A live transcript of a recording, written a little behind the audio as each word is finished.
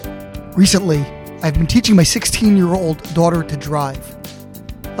Recently, I've been teaching my 16-year-old daughter to drive.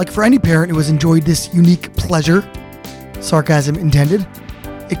 Like for any parent who has enjoyed this unique pleasure, sarcasm intended,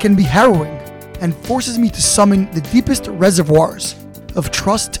 it can be harrowing and forces me to summon the deepest reservoirs of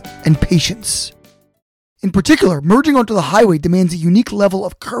trust and patience. In particular, merging onto the highway demands a unique level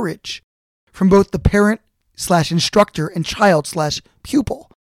of courage from both the parent/instructor and child/pupil,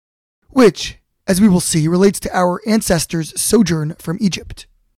 which, as we will see, relates to our ancestors' sojourn from Egypt.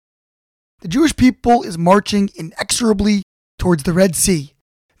 The Jewish people is marching inexorably towards the Red Sea,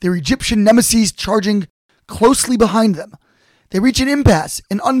 their Egyptian nemesis charging closely behind them. They reach an impasse,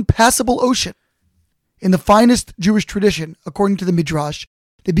 an unpassable ocean. In the finest Jewish tradition, according to the Midrash,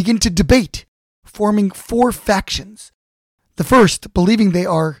 they begin to debate, forming 4 factions. The first, believing they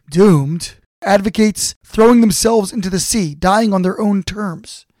are doomed, advocates throwing themselves into the sea, dying on their own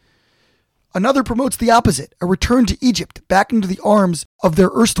terms. Another promotes the opposite, a return to Egypt, back into the arms of their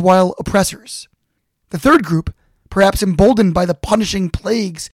erstwhile oppressors. The third group, perhaps emboldened by the punishing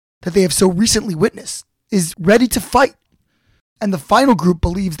plagues that they have so recently witnessed, is ready to fight. And the final group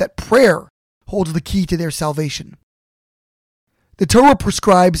believes that prayer holds the key to their salvation. The Torah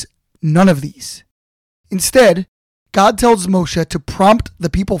prescribes none of these. Instead, God tells Moshe to prompt the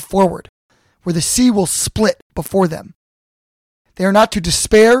people forward, where the sea will split before them. They are not to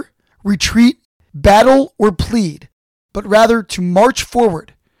despair, retreat, battle, or plead, but rather to march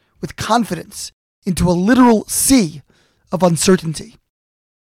forward with confidence into a literal sea of uncertainty.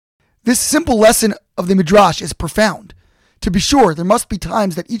 This simple lesson of the Midrash is profound. To be sure, there must be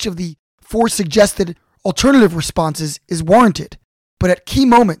times that each of the 4 suggested alternative responses is warranted, but at key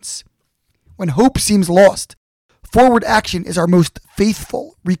moments, when hope seems lost, forward action is our most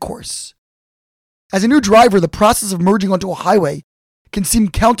faithful recourse. As a new driver, the process of merging onto a highway can seem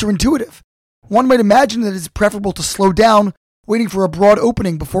counterintuitive. One might imagine that it is preferable to slow down, waiting for a broad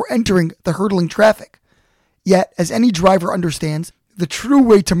opening before entering the hurtling traffic. Yet, as any driver understands, the true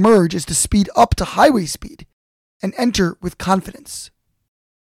way to merge is to speed up to highway speed and enter with confidence.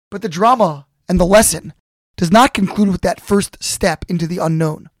 But the drama and the lesson does not conclude with that first step into the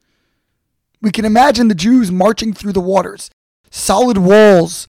unknown. We can imagine the Jews marching through the waters, solid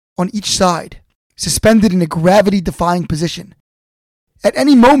walls on each side, suspended in a gravity-defying position. At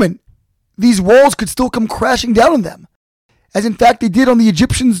any moment, these walls could still come crashing down on them, as in fact they did on the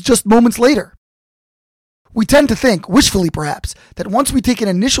Egyptians just moments later. We tend to think, wishfully perhaps, that once we take an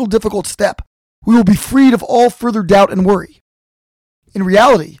initial difficult step, we will be freed of all further doubt and worry. In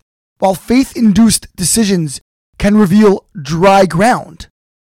reality, while faith-induced decisions can reveal dry ground,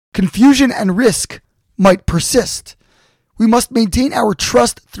 confusion and risk might persist. We must maintain our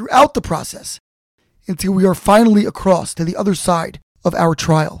trust throughout the process until we are finally across to the other side of our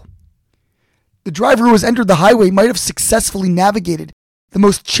trial. The driver who has entered the highway might have successfully navigated the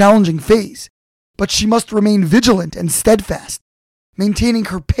most challenging phase, but she must remain vigilant and steadfast, maintaining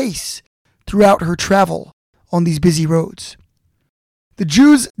her pace throughout her travel on these busy roads. The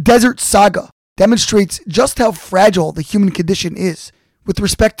Jews' desert saga demonstrates just how fragile the human condition is with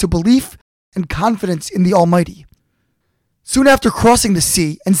respect to belief and confidence in the Almighty. Soon after crossing the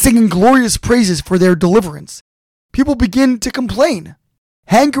sea and singing glorious praises for their deliverance, people begin to complain,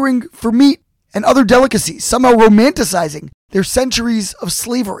 hankering for meat and other delicacies, somehow romanticizing their centuries of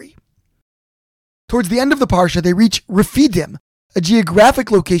slavery. Towards the end of the parsha, they reach Rephidim, a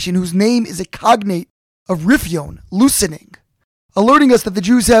geographic location whose name is a cognate of Rifyon, loosening, alerting us that the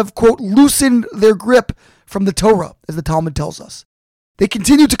Jews have, quote, loosened their grip from the Torah, as the Talmud tells us. They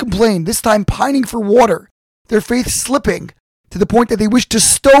continue to complain, this time pining for water, their faith slipping to the point that they wish to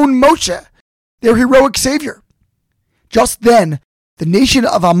stone Moshe, their heroic savior. Just then, the nation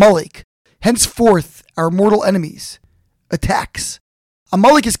of Amalek, henceforth our mortal enemies, attacks.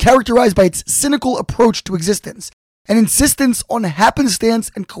 Amalek is characterized by its cynical approach to existence, an insistence on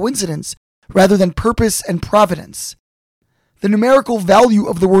happenstance and coincidence rather than purpose and providence. The numerical value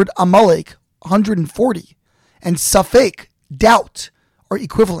of the word Amalek, 140, and Safek, doubt, are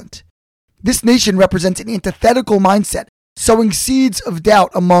equivalent. This nation represents an antithetical mindset, sowing seeds of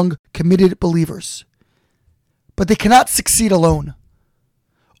doubt among committed believers. But they cannot succeed alone.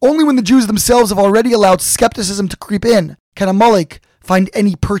 Only when the Jews themselves have already allowed skepticism to creep in can Amalek find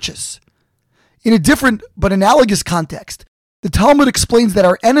any purchase. In a different but analogous context, the Talmud explains that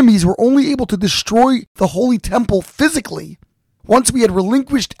our enemies were only able to destroy the holy temple physically once we had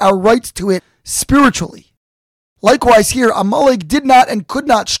relinquished our rights to it spiritually. Likewise here, Amalek did not and could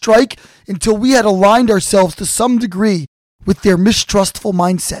not strike until we had aligned ourselves to some degree with their mistrustful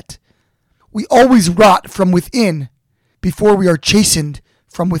mindset. We always rot from within before we are chastened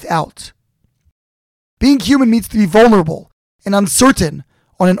from without. Being human means to be vulnerable and uncertain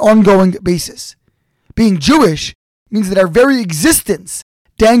on an ongoing basis. Being Jewish means that our very existence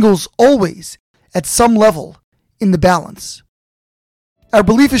dangles always at some level in the balance. Our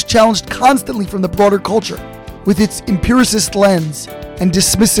belief is challenged constantly from the broader culture with its empiricist lens and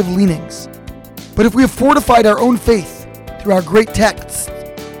dismissive leanings. But if we have fortified our own faith through our great texts,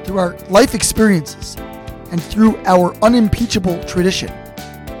 through our life experiences, and through our unimpeachable tradition,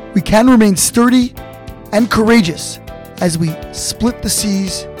 we can remain sturdy and courageous as we split the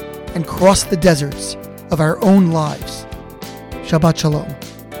seas and cross the deserts of our own lives. Shabbat Shalom.